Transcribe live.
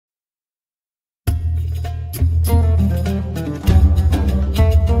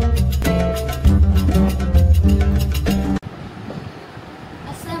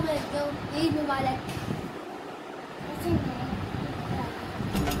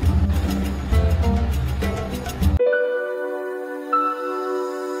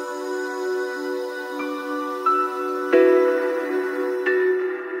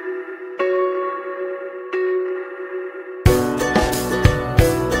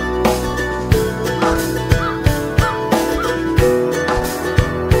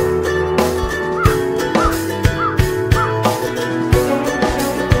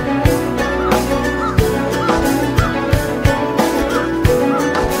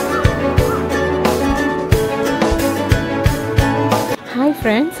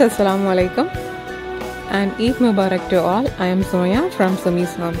Assalamu alaikum and Eid Mubarak to all. I am Soya from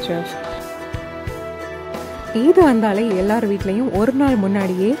Sumi's Mom Chef. Eid வந்தாலே எல்லார் வீட்லேயும் ஒரு நாள்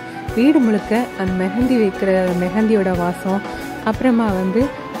முன்னாடியே வீடு முழுக்க அந்த மெஹந்தி வைக்கிற மெஹந்தியோட வாசம், அப்புறமா வந்து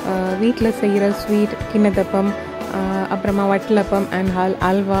வீட்டில் செய்கிற ஸ்வீட் கிண்ணத்தப்பம், அப்புறமா வட்டலப்பம் அண்ட்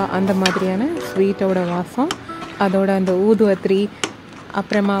அல்வா அந்த மாதிரியான ஸ்வீட்டோட வாசம், அதோட அந்த ஊதுவத்திரி,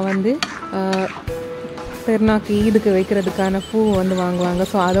 அப்புறமா வந்து பெருநாக்கு ஈதுக்கு வைக்கிறதுக்கான பூ வந்து வாங்குவாங்க.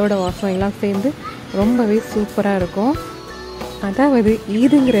 ஸோ அதோட வாசம் எல்லாம் சேர்ந்து ரொம்பவே சூப்பராக இருக்கும். அதாவது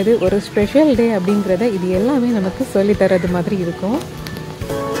ஈதுங்கிறது ஒரு ஸ்பெஷல் டே அப்படிங்கிறத இது எல்லாமே நமக்கு சொல்லித்தரது மாதிரி இருக்கும்.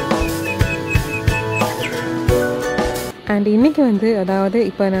 அண்ட் இன்றைக்கி வந்து அதாவது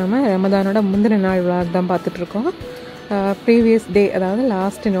இப்போ நாம் ரமதானோட முந்தின நாள் விளாக் தான் பார்த்துட்ருக்கோம். ப்ரீவியஸ் டே அதாவது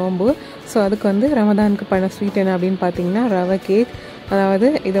லாஸ்ட்டு நோம்பு. ஸோ அதுக்கு வந்து ரமதானுக்கு பண்ண ஸ்வீட் என்ன அப்படின்னு பார்த்தீங்கன்னா ரவை கேக். அதாவது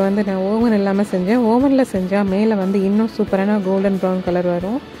இதை வந்து நான் ஓவன் இல்லாமல் செஞ்சேன். ஓவனில் செஞ்சால் மேலே வந்து இன்னும் சூப்பரான கோல்டன் ப்ரௌன் கலர்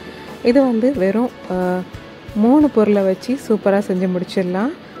வரும். இது வந்து வெறும் 3 பொருளை வச்சு சூப்பராக செஞ்சு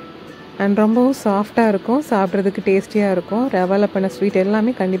முடிச்சிடலாம். அண்ட் ரொம்பவும் சாஃப்டாக இருக்கும், சாப்பிட்றதுக்கு டேஸ்டியாக இருக்கும். ரவாவில் பண்ண ஸ்வீட்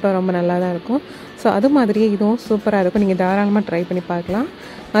எல்லாமே கண்டிப்பாக ரொம்ப நல்லா தான் இருக்கும். ஸோ அது மாதிரியே இதுவும் சூப்பராக இருக்கும். நீங்கள் தாராளமாக ட்ரை பண்ணி பார்க்கலாம்.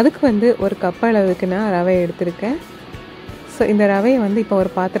 அதுக்கு வந்து ஒரு கப் அளவுக்கு நான் ரவை எடுத்திருக்கேன். ஸோ இந்த ரவையை வந்து இப்போ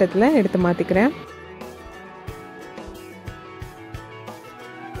ஒரு பாத்திரத்தில் எடுத்து மாற்றிக்கிறேன்.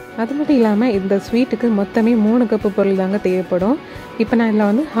 அது மட்டும் இல்லாமல் இந்த ஸ்வீட்டுக்கு மொத்தமே 3 கப்பு பொருள் தாங்க தேவைப்படும். இப்போ நான் இதில்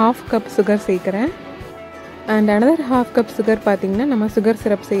வந்து 1/2 கப் சுகர் சேர்க்குறேன். அண்ட் அனதர் 1/2 கப் சுகர் பார்த்திங்கன்னா நம்ம சுகர்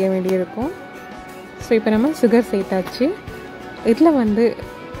சிரப் செய்ய வேண்டியிருக்கும். ஸோ இப்போ நம்ம சுகர் சேர்த்தாச்சு. இதில் வந்து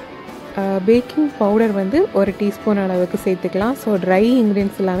பேக்கிங் பவுடர் வந்து 1 டீஸ்பூன் அளவுக்கு சேர்த்துக்கலாம். ஸோ ட்ரை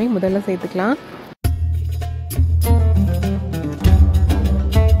இன்க்ரீடியன்ஸ் எல்லாமே முதல்ல சேர்த்துக்கலாம்.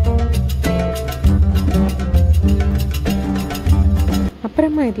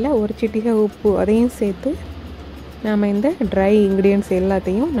 அப்புறமா இதில் ஒரு சிட்டிகை உப்பு அதையும் சேர்த்து நாம் இந்த ட்ரை இன்க்ரீடியன்ஸ்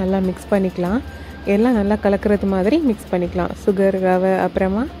எல்லாத்தையும் நல்லா மிக்ஸ் பண்ணிக்கலாம். எல்லாம் நல்லா கலக்கிறது மாதிரி மிக்ஸ் பண்ணிக்கலாம். சுகர், ரவை,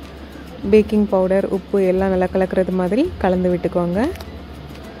 அப்புறமா பேக்கிங் பவுடர், உப்பு எல்லாம் நல்லா கலக்கிறது மாதிரி கலந்து விட்டுக்கோங்க.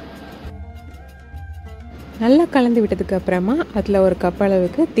 நல்லா கலந்து விட்டதுக்கு அப்புறமா அதில் ஒரு கப்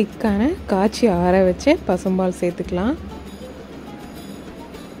அளவுக்கு திக்கான காய்ச்சி ஆற வச்ச பசும்பால் சேர்த்துக்கலாம்.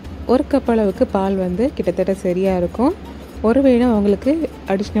 1 கப் அளவுக்கு பால் வந்து கிட்டத்தட்ட சரியாக இருக்கும். ஒருவேளை உங்களுக்கு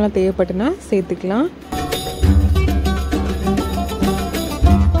அடிஷ்னலாக தேவைப்பட்டுனா சேர்த்துக்கலாம்.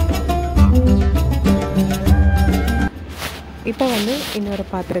 இப்போ வந்து இன்னொரு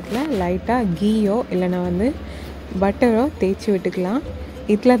பாத்திரத்தில் லைட்டாக கீயோ இல்லைனா வந்து பட்டரோ தேய்ச்சி விட்டுக்கலாம்.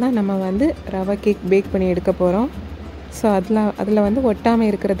 இதில் தான் நம்ம வந்து ரவை கேக் பேக் பண்ணி எடுக்க போகிறோம். ஸோ அதில் வந்து ஒட்டாமல்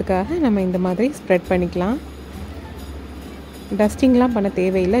இருக்கிறதுக்காக நம்ம இந்த மாதிரி ஸ்ப்ரெட் பண்ணிக்கலாம். டஸ்டிங்லாம் பண்ண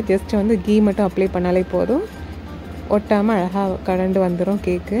தேவையில்லை, ஜஸ்ட் வந்து கீ மட்டும் அப்ளை பண்ணாலே போதும். ஒட்டாமல் அழகாக கலந்து வந்துடும்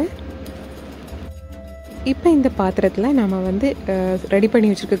கேக்கு. இப்போ இந்த பாத்திரத்தில் நம்ம வந்து ரெடி பண்ணி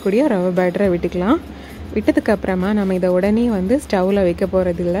வச்சுருக்கக்கூடிய ரவை பேட்டரை விட்டுக்கலாம். விட்டதுக்கு அப்புறமா நம்ம இதை உடனே வந்து ஸ்டவ்வில் வைக்க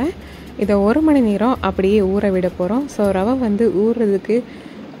போகிறதில்ல. இதை 1 மணி நேரம் அப்படியே ஊற விட போகிறோம். ஸோ ரவை வந்து ஊறுறதுக்கு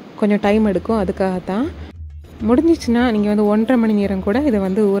கொஞ்சம் டைம் எடுக்கும். அதுக்காகத்தான் முடிஞ்சிச்சுன்னா நீங்கள் வந்து 1.5 மணி நேரம் கூட இதை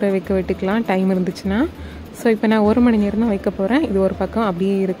வந்து ஊற வைக்க விட்டுக்கலாம் டைம் இருந்துச்சுன்னா. ஸோ இப்போ நான் 1 மணி நேரம் தான் வைக்க போகிறேன். இது ஒரு பக்கம்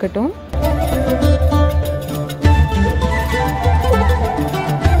அப்படியே இருக்கட்டும்.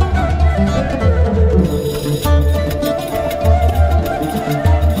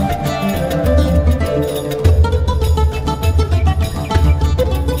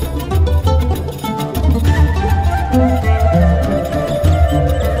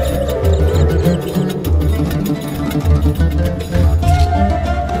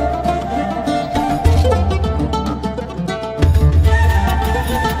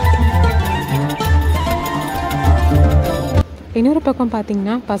 இன்னொரு பக்கம்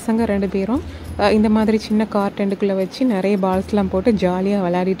பார்த்திங்கன்னா பசங்க 2 பேரும் இந்த மாதிரி சின்ன கார் டெண்டுக்குள்ளே வச்சு நிறைய பால்ஸ்லாம் போட்டு ஜாலியாக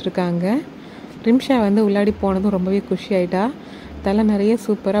விளையாடிட்டு இருக்காங்க. ரிம்ஷா வந்து உள்ளாடி போனதும் ரொம்பவே குஷி ஆகிட்டா. தலை நிறைய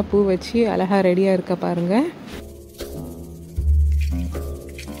சூப்பராக பூ வச்சு அழகாக ரெடியாக இருக்க பாருங்கள்.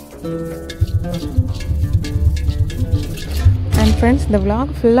 அண்ட் ஃப்ரெண்ட்ஸ், இந்த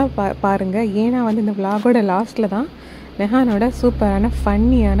விலாக் ஃபுல்லாக பாருங்கள். ஏன்னா வந்து இந்த விலாகோட லாஸ்ட்டில் தான் நெஹானோட சூப்பரான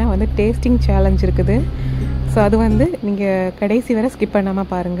ஃபன்னியான வந்து டேஸ்டிங் சேலஞ்ச் இருக்குது. ஸோ அது வந்து நீங்கள் கடைசி வரை ஸ்கிப் பண்ணாமல்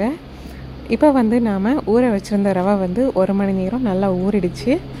பாருங்கள். இப்போ வந்து நாம் ஊற வச்சுருந்த ரவை வந்து 1 மணி நேரம் நல்லா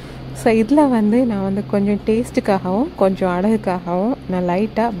ஊறிடுச்சு. ஸோ இதில் வந்து நான் வந்து கொஞ்சம் டேஸ்ட்டுக்காகவும் கொஞ்சம் அழகுக்காகவும் நான்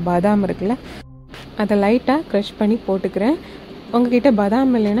லைட்டாக பாதாம் இருக்குல்ல, அதை லைட்டாக க்ரஷ் பண்ணி போட்டுக்கிறேன். உங்கள்கிட்ட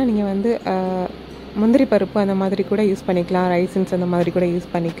பாதாம் இல்லைன்னா நீங்கள் வந்து முந்திரி பருப்பு அந்த மாதிரி கூட யூஸ் பண்ணிக்கலாம், ரைசின்ஸ் அந்த மாதிரி கூட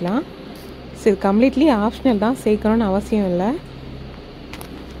யூஸ் பண்ணிக்கலாம். ஸோ இது கம்ப்ளீட்லி ஆப்ஷனல் தான், சேர்க்கணும்னு அவசியம் இல்லை.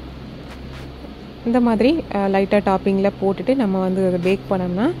 இந்த மாதிரி லைட்டாக டாப்பிங்கில் போட்டுட்டு நம்ம வந்து அதை பேக்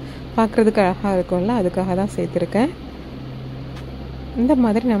பண்ணோம்னா பார்க்குறதுக்கு அழகாக இருக்கும்ல, அதுக்காக தான் சேர்த்துருக்கேன். இந்த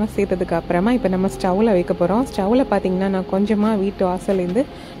மாதிரி நம்ம சேர்த்ததுக்கு அப்புறமா இப்போ நம்ம ஸ்டவ்வில் வைக்க போகிறோம். ஸ்டவ்வில் பார்த்திங்கன்னா நான் கொஞ்சமாக வீட்டு வாசல்லேருந்து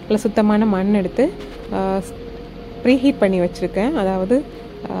இல்லை சுத்தமான மண் எடுத்து ப்ரீஹீட் பண்ணி வச்சுருக்கேன். அதாவது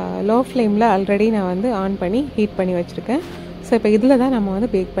லோ ஃப்ளேமில் ஆல்ரெடி நான் வந்து ஆன் பண்ணி ஹீட் பண்ணி வச்சுருக்கேன். ஸோ இப்போ இதில் தான் நம்ம வந்து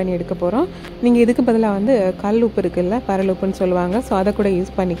பேக் பண்ணி எடுக்க போகிறோம். நீங்கள் இதுக்கு பதிலாக வந்து கல் உப்பு இருக்குல்ல, பரல் உப்புன்னு சொல்லுவாங்க, ஸோ அதை கூட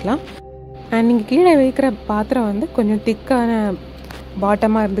யூஸ் பண்ணிக்கலாம். அண்ட் நீங்கள் கீழே வைக்கிற பாத்திரம் வந்து கொஞ்சம் திக்கான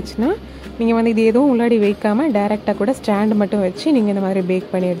பாட்டமாக இருந்துச்சுன்னா நீங்கள் வந்து இது எதுவும் உள்ளாடி வைக்காமல் டைரெக்டாக கூட ஸ்டாண்டு மட்டும் வச்சு நீங்கள் இந்த மாதிரி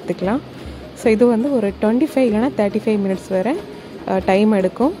பேக் பண்ணி எடுத்துக்கலாம். ஸோ இது வந்து ஒரு 25 இல்லைனா 35 மினிட்ஸ் வரை டைம்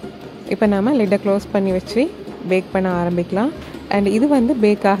எடுக்கும். இப்போ நாம் லிட்டை க்ளோஸ் பண்ணி வச்சு பேக் பண்ண ஆரம்பிக்கலாம். அண்ட் இது வந்து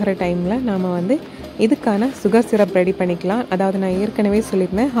பேக் ஆகிற டைமில் நாம் வந்து இதுக்கான சுகர் சிரப் ரெடி பண்ணிக்கலாம். அதாவது நான் ஏற்கனவே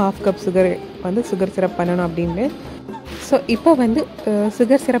சொல்லியிருந்தேன் 1/2 கப் சுகர் சிரப் பண்ணணும் அப்படின்னு. ஸோ இப்போ வந்து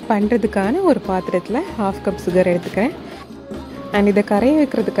சுகர் சிரப் பண்ணுறதுக்கான ஒரு பாத்திரத்தில் 1/2 கப் சுகர் எடுத்துக்கிறேன். அண்ட் இதை கரைய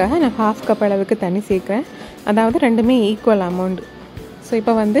வைக்கிறதுக்காக நான் 1/2 கப் அளவுக்கு தண்ணி சேர்க்குறேன். அதாவது ரெண்டுமே ஈக்குவல் அமௌண்ட். ஸோ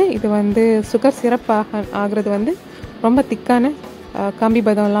இப்போ வந்து இது வந்து சுகர் சிரப் ஆகிறது வந்து ரொம்ப திக்கான கம்பி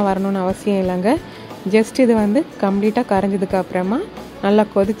பதம்லாம் வரணும்னு அவசியம் இல்லைங்க. ஜஸ்ட் இது வந்து கம்ப்ளீட்டாக கரைஞ்சதுக்கு அப்புறமா நல்லா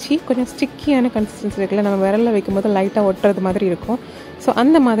கொதிச்சு கொஞ்சம் ஸ்டிக்கியான கன்சிஸ்டன்சி இருக்குல்ல, நம்ம விரலில் வைக்கும்போது லைட்டாக ஒட்டுறது மாதிரி இருக்கும். ஸோ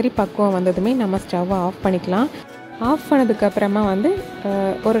அந்த மாதிரி பக்குவம் வந்ததுமே நம்ம ஸ்டவ்வை ஆஃப் பண்ணிக்கலாம். ஆஃப் பண்ணதுக்கப்புறமா வந்து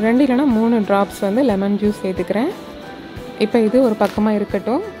ஒரு 2 இல்லைனா 3 ட்ராப்ஸ் வந்து லெமன் ஜூஸ் சேர்த்துக்கிறேன். இப்போ இது ஒரு பக்கமாக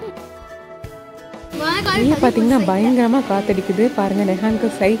இருக்கட்டும். வெளியே பார்த்தீங்கன்னா பயங்கரமாக காற்றடிக்குது பாருங்கள். நெஹானுக்கு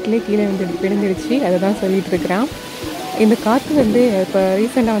சைக்கிளே கீழே விழுந்துடுச்சு, அதை தான் சொல்லிட்டு இருக்கிறான். இந்த காற்று வந்து இப்போ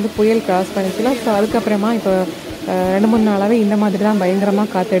ரீசெண்டாக வந்து புயல் கிராஸ் பண்ணிச்சுல, ஸோ அதுக்கப்புறமா இப்போ 2-3 நாளாகவே இந்த மாதிரி தான்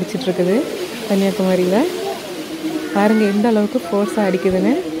பயங்கரமாக காற்று அடிச்சிட்ருக்குது கன்னியாகுமரியில். பாருங்கள் எந்த அளவுக்கு ஃபோர்ஸாக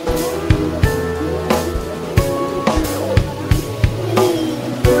அடிக்குதுன்னு.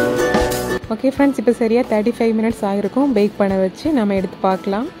 ஓகே ஃப்ரெண்ட்ஸ், இப்போ சரியாக 35 மினிட்ஸ் ஆகிருக்கும் பேக் பண்ண வச்சு நம்ம எடுத்து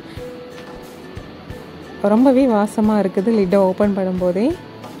பார்க்கலாம். ரொம்பவே வாசமாக இருக்குது. லிட்டை ஓப்பன் பண்ணும்போதே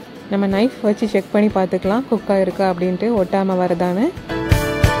நம்ம நைஃப் வச்சு செக் பண்ணி பார்த்துக்கலாம் குக்காக இருக்கா அப்படின்ட்டு, ஒட்டாமல் வருதான்னு.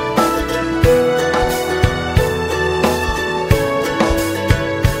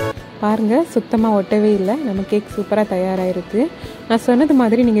 பாருங்கள் சுத்தமாக ஒட்டவே இல்லை. நம்ம கேக் சூப்பராக தயாராகிருக்கு. நான் சொன்னது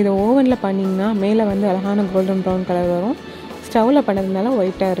மாதிரி நீங்கள் இதை ஓவனில் பண்ணிங்கன்னா மேலே வந்து அழகான கோல்டன் ப்ரௌன் கலர் வரும். ஸ்டவ்வில் பண்ணதுனால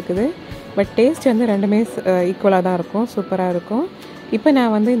ஒயிட்டாக இருக்குது. பட் டேஸ்ட் வந்து ரெண்டுமே ஈக்குவலாக தான் இருக்கும், சூப்பராக இருக்கும். இப்போ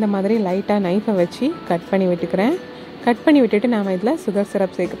நான் வந்து இந்த மாதிரி லைட்டாக நைஃபை வச்சு கட் பண்ணி விட்டுக்கிறேன். கட் பண்ணி விட்டுட்டு நாம் இதில் சுகர்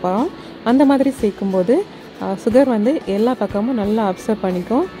சிரப் சேர்க்க போகிறோம். அந்த மாதிரி சேர்க்கும்போது சுகர் வந்து எல்லா பக்கமும் நல்லா அப்சர்வ்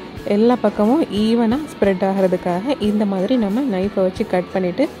பண்ணிக்கும். எல்லா பக்கமும் ஈவனாக ஸ்ப்ரெட் ஆகிறதுக்காக இந்த மாதிரி நம்ம நைஃபை வச்சு கட்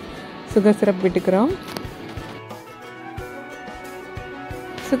பண்ணிவிட்டு சுகர் சிரப் விட்டுக்கிறோம்.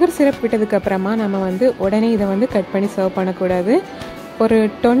 சுகர் சிரப் விட்டதுக்கப்புறமா நம்ம வந்து உடனே இதை வந்து கட் பண்ணி சர்வ் பண்ணக்கூடாது. ஒரு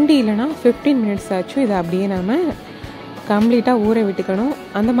 20 இல்லைனா 15 மினிட்ஸ் ஆச்சும் இதை அப்படியே நாம் கம்ப்ளீட்டாக ஊற விட்டுக்கணும்.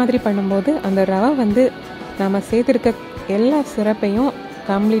 அந்த மாதிரி பண்ணும்போது அந்த ரவை வந்து நம்ம சேர்த்துருக்க எல்லா சிரப்பையும்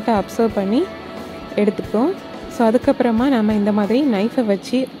கம்ப்ளீட்டாக அப்சர்வ் பண்ணி எடுத்துக்கிட்டோம். ஸோ அதுக்கப்புறமா நம்ம இந்த மாதிரி நைஃபை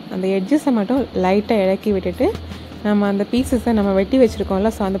வச்சு அந்த எட்ஜஸை மட்டும் லைட்டாக இறக்கி விட்டுட்டு நம்ம அந்த பீசஸை நம்ம வெட்டி வச்சுருக்கோம்ல,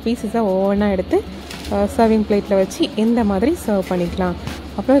 ஸோ அந்த பீசஸை ஒவ்வொன்றா எடுத்து சர்விங் பிளேட்டில் வச்சு இந்த மாதிரி சர்வ் பண்ணிக்கலாம்.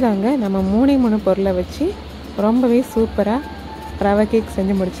 அவ்வளோதாங்க, நம்ம 3 பொருளை வச்சு ரொம்பவே சூப்பராக ரவை கேக்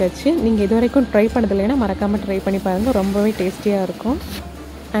செஞ்சு முடிச்சாச்சு. நீங்கள் இது வரைக்கும் ட்ரை பண்ணது இல்லைன்னா மறக்காமல் ட்ரை பண்ணி பாருங்கள், ரொம்பவே டேஸ்டியாக இருக்கும்.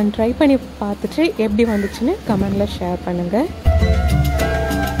 அண்ட் ட்ரை பண்ணி பார்த்துட்டு எப்படி வந்துச்சுன்னு கமெண்டில் ஷேர் பண்ணுங்கள்.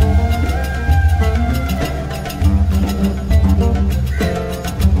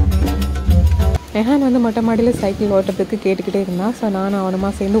 நெஹான் வந்து மொட்டை மாடியில் சைக்கிள் ஓட்டுறதுக்கு கேட்டுக்கிட்டே இருந்தான். ஸோ நானும்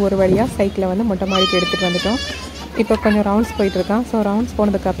அவனுமா சேர்ந்து ஒரு வழியாக சைக்கிளை வந்து மொட்டை மாடிக்கு எடுத்துகிட்டு வந்துட்டோம். இப்போ கொஞ்சம் ரவுண்ட்ஸ் போயிட்டுருக்கான். ஸோ ரவுண்ட்ஸ்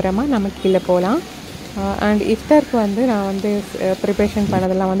போனதுக்கப்புறமா நம்ம கீழே போகலாம். அண்ட் இஃப்தாருக்கு வந்து நான் வந்து ப்ரிப்ரேஷன்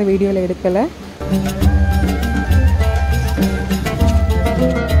பண்ணதெல்லாம் வந்து வீடியோவில் எடுக்கலை.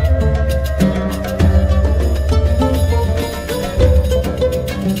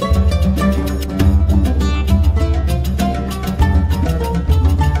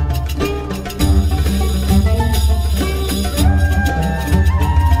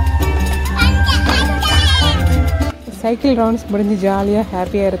 சைக்கிள் ரவுண்ட்ஸ் முடிஞ்சு ஜாலியாக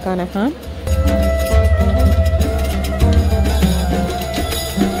ஹாப்பியாக இருக்கான் நெஹான்.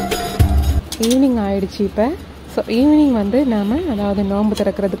 ஈவினிங் ஆகிடுச்சு இப்போ. ஸோ ஈவினிங் வந்து நாம் அதாவது நோன்பு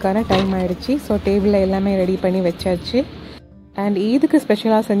திறக்கிறதுக்கான டைம் ஆகிடுச்சு. ஸோ டேபிளில் எல்லாமே ரெடி பண்ணி வச்சாச்சு. அண்ட் ஈதுக்கு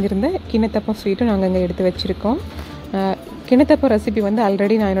ஸ்பெஷலாக செஞ்சுருந்த கிண்ணத்தப்பம் ஸ்வீட்டும் நாங்கள் இங்கே எடுத்து வச்சுருக்கோம். கிண்ணத்தப்பம் ரெசிபி வந்து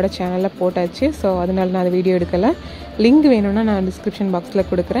ஆல்ரெடி நான் என்னோடய சேனலில் போட்டாச்சு. ஸோ அதனால நான் அதை வீடியோ எடுக்கலை. லிங்க் வேணும்னா நான் டிஸ்கிரிப்ஷன் பாக்ஸில்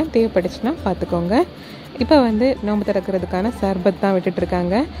கொடுக்குறேன், தேவைப்பட்டுச்சுன்னா பார்த்துக்கோங்க. இப்போ வந்து நோம்பு திறக்கிறதுக்கான சர்பத் தான்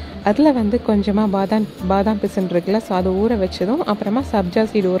விட்டுட்ருக்காங்க. அதில் வந்து கொஞ்சமாக பாதாம் பிசன் இருக்குல்ல, ஸோ அது ஊற வச்சதும் அப்புறமா சப்ஜா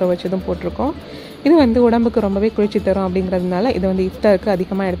சீடு ஊற வச்சதும் போட்டிருக்கோம். இது வந்து உடம்புக்கு ரொம்பவே குளிர்ச்சி தரும் அப்படிங்கிறதுனால இது வந்து இஃப்தாருக்கு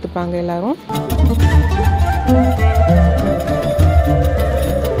அதிகமாக எடுத்துப்பாங்க எல்லோரும்.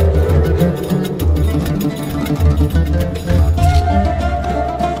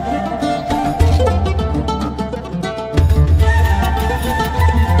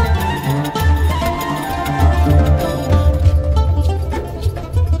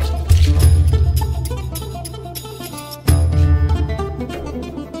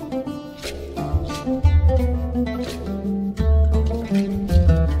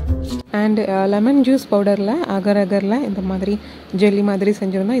 அண்ட் லெமன் ஜூஸ் பவுடரில் அகரில் இந்த மாதிரி ஜெல்லி மாதிரி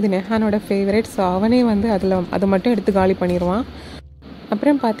செஞ்சுருந்தோம். இது நெஹானோட ஃபேவரட். ஸோ அவனே வந்து அதை மட்டும் எடுத்து காலி பண்ணிடுவான்.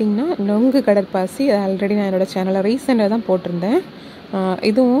 அப்புறம் பார்த்திங்கன்னா நொங்கு கடற்பாசி, ஆல்ரெடி நான் என்னோடய சேனலில் ரீசெண்டாக தான் போட்டிருந்தேன்.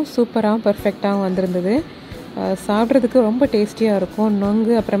 இதுவும் சூப்பராகவும் பர்ஃபெக்டாகவும் வந்திருந்தது. சாப்பிட்றதுக்கு ரொம்ப டேஸ்டியாக இருக்கும்.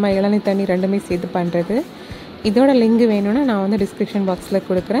 நொங்கு அப்புறமா இளநீ தண்ணி ரெண்டுமே சேர்த்து பண்ணுறது. இதோட லிங்க் வேணும்னா நான் வந்து டிஸ்கிரிப்ஷன் பாக்ஸில்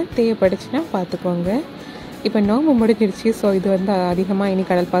கொடுக்குறேன், தேவைப்படுச்சுன்னா பார்த்துக்கோங்க. இப்போ நோம்பு முடிஞ்சிருச்சு. ஸோ இது வந்து அதிகமாக இனி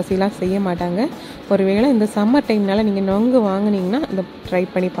கடல் பாசிலாம் செய்ய மாட்டாங்க. ஒருவேளை இந்த சம்மர் டைம்னால நீங்கள் நொங்கு வாங்கினீங்கன்னா இதை ட்ரை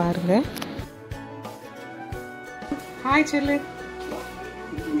பண்ணி பாருங்கள். ஹாய் சொல்லு.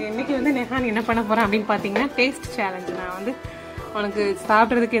 இன்றைக்கி வந்து நெஹான் என்ன பண்ண போகிறேன் அப்படின்னு பார்த்தீங்கன்னா டேஸ்ட் சேலஞ்சு. நான் வந்து உனக்கு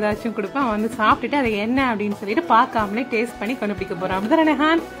சாப்பிட்றதுக்கு ஏதாச்சும் கொடுப்பேன், அவன் வந்து சாப்பிட்டுட்டு அதை என்ன அப்படின்னு சொல்லிட்டு பார்க்காமலே டேஸ்ட் பண்ணி கண்டுபிடிக்க போகிறான். அப்படிதானே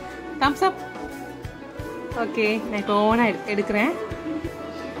நெஹான்? தம்ஸ் அப். ஓகே, நான் இப்போ ஓனாக எடுக்கிறேன்.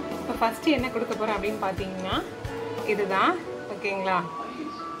 இப்போ ஃபஸ்ட்டு என்ன கொடுக்க போகிறேன் அப்படின்னு பார்த்தீங்கன்னா இதுதான். ஓகேங்களா?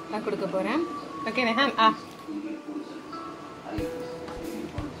 நான் கொடுக்க போகிறேன். ஓகே நெஹான்,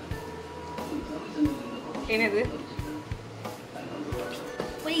 என்னது?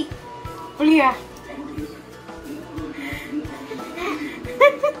 புளியா?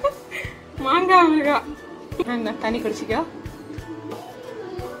 மாங்காய் ஊறுகாய். தண்ணி குடிச்சிக்கோ.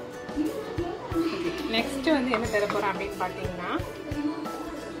 நெக்ஸ்ட் வந்து என்ன தர போறேன் அப்படின்னு பார்த்தீங்கன்னா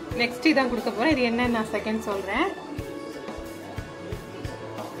நெக்ஸ்ட் இதான் கொடுக்க போறேன். இது என்ன நான் செகண்ட் சொல்றேன்.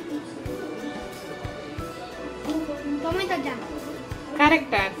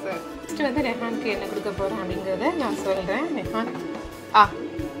 Correct answer. நெக்ஸ்ட் வந்து நெஹானுக்கு என்ன கொடுக்க போறேன் அப்படிங்கறத நான் சொல்றேன். நெஹான்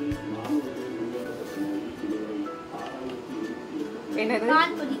என்னது?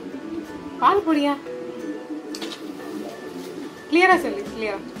 பால் பொடியா? கிளியரா சொல்லு.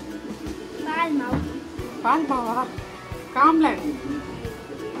 கிளியரா? பால் மாவா? காம்ப்ளான்.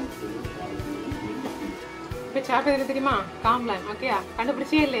 இப்போ சாப்பிட்டது தெரியுமா? காம்ப்ளான். ஓகேயா?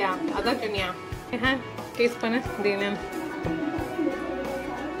 கண்டுபிடிச்சே இல்லையா? அதான் சொன்னியா? டேஸ்ட் பண்ண. இது என்ன?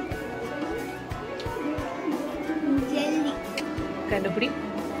 கண்டுபிடி.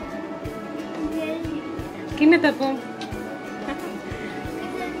 கிண்ணத்தப்பம்.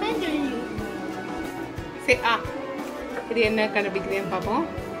 சரி, இது என்ன கண்டுபிடிக்கிறேன்னு பார்ப்போம்.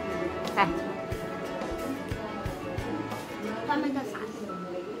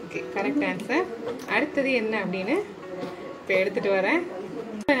 Okay, correct answer. அடுத்தது என்ன அப்படின்னு இப்போ எடுத்துட்டு வரேன்.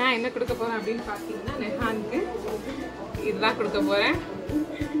 நான் என்ன கொடுக்க போறேன் அப்படின்னு பார்த்தீங்கன்னா நெஹானுக்கு இதுதான் கொடுக்க போறேன்.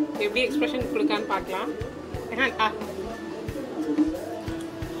 எப்படி எக்ஸ்பிரஷன் கொடுக்கான்னு பார்க்கலாம். நெஹான்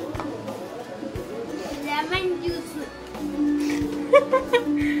லெமன் ஜூஸ்.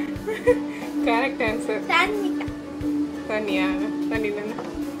 Correct answer. தண்ணியா? தண்ணி தானே.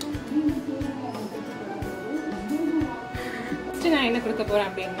 ஃபஸ்ட்டு நான் என்ன கொடுக்க போகிறேன்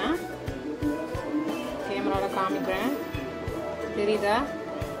அப்படின்னா கேமராவில் காமிக்கிறேன். தெரியுதா?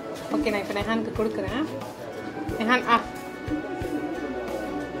 ஓகே, நான் இப்போ நெஹானுக்கு கொடுக்குறேன். நெஹான்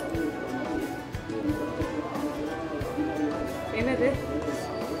என்னது?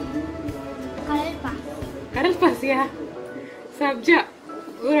 கடல் பாசியா? சப்ஜா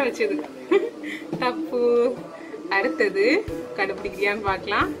ஊற வச்சது. தப்பு. அடுத்தது கண்டுபிடிக்கிறியான்னு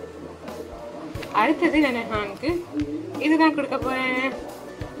பார்க்கலாம். அடுத்தது நான் நெஹானுக்கு இதுதான் கொடுக்க போறேன்.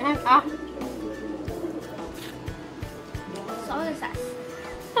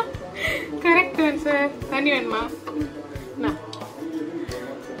 Correct answer. தண்ணி வேணுமா?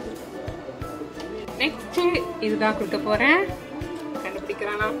 நெக்ஸ்ட் இதுதான் கொடுக்க போறேன்.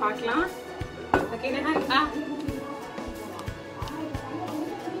 கண்டுபிடிக்கிறானா பார்க்கலாம். Okay நெஹான்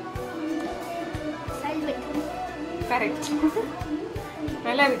correct.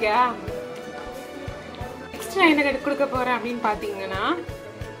 நல்லா இருக்கா? நெக்ஸ்ட் நான் என்ன கொடுக்க போறேன் அப்படின்னு பாத்தீங்கன்னா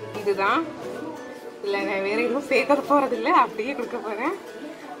இதுதான். இல்ல, நான் வேற எதுவும் சேர்க்க போறது இல்லை, அப்படியே கொடுக்க போறேன்.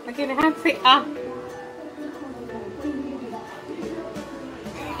 ஓகே நெஹான் சே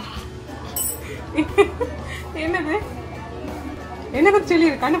என்னது? என்ன சொல்லி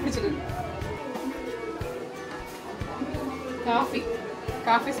கண்டுபிடிச்சிருக்கு. காஃபி.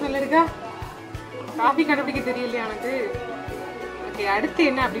 காஃபி ஸ்மெல் இருக்கா? காஃபி கண்டுபிடிக்க தெரியலையா உனக்கு? ஓகே, அடுத்து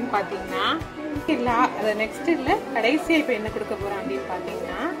என்ன அப்படின்னு பார்த்தீங்கன்னா இல்லை, அதை நெக்ஸ்ட் இல்லை, கடைசியாக இப்போ என்ன கொடுக்க போகிறேன் அப்படின்னு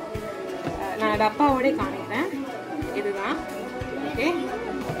பார்த்தீங்கன்னா நான் டப்பாவோட காமிக்கிறேன். இதுதான். Okay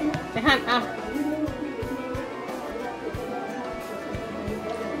நெஹான்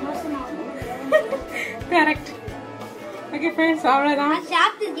correct. ஓகே ஃப்ரெண்ட்ஸ், அவ்வளோதான்.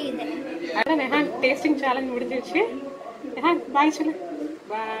 அதான் நெஹான் டேஸ்டிங் சேலஞ்ச் முடிஞ்சிருச்சு. நெஹான் பாய் சொல்லு.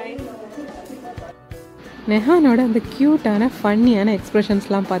 பாய். நெஹானோட அந்த க்யூட்டான ஃபன்னியான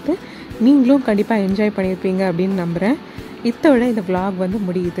எக்ஸ்ப்ரெஷன்ஸ்லாம் பார்த்து நீங்களும் கண்டிப்பாக என்ஜாய் பண்ணியிருப்பீங்க அப்படின்னு நம்புகிறேன். இதோட இந்த vlog வந்து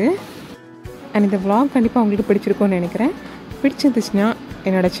முடியுது. அண்ட் இந்த vlog கண்டிப்பாக உங்களுக்கு பிடிச்சிருக்கும்னு நினைக்கிறேன். பிடிச்சிருந்துச்சுன்னா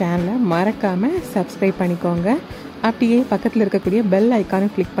என்னோடய சேனலை மறக்காமல் சப்ஸ்கிரைப் பண்ணிக்கோங்க. அப்படியே பக்கத்தில் இருக்கக்கூடிய பெல் ஐக்கானை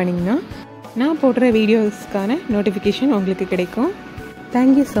கிளிக் பண்ணிங்கன்னா நான் போடுற வீடியோஸ்க்கான நோட்டிஃபிகேஷன் உங்களுக்கு கிடைக்கும்.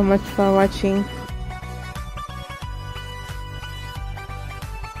 தேங்க்யூ ஸோ மச் ஃபார் வாட்சிங்.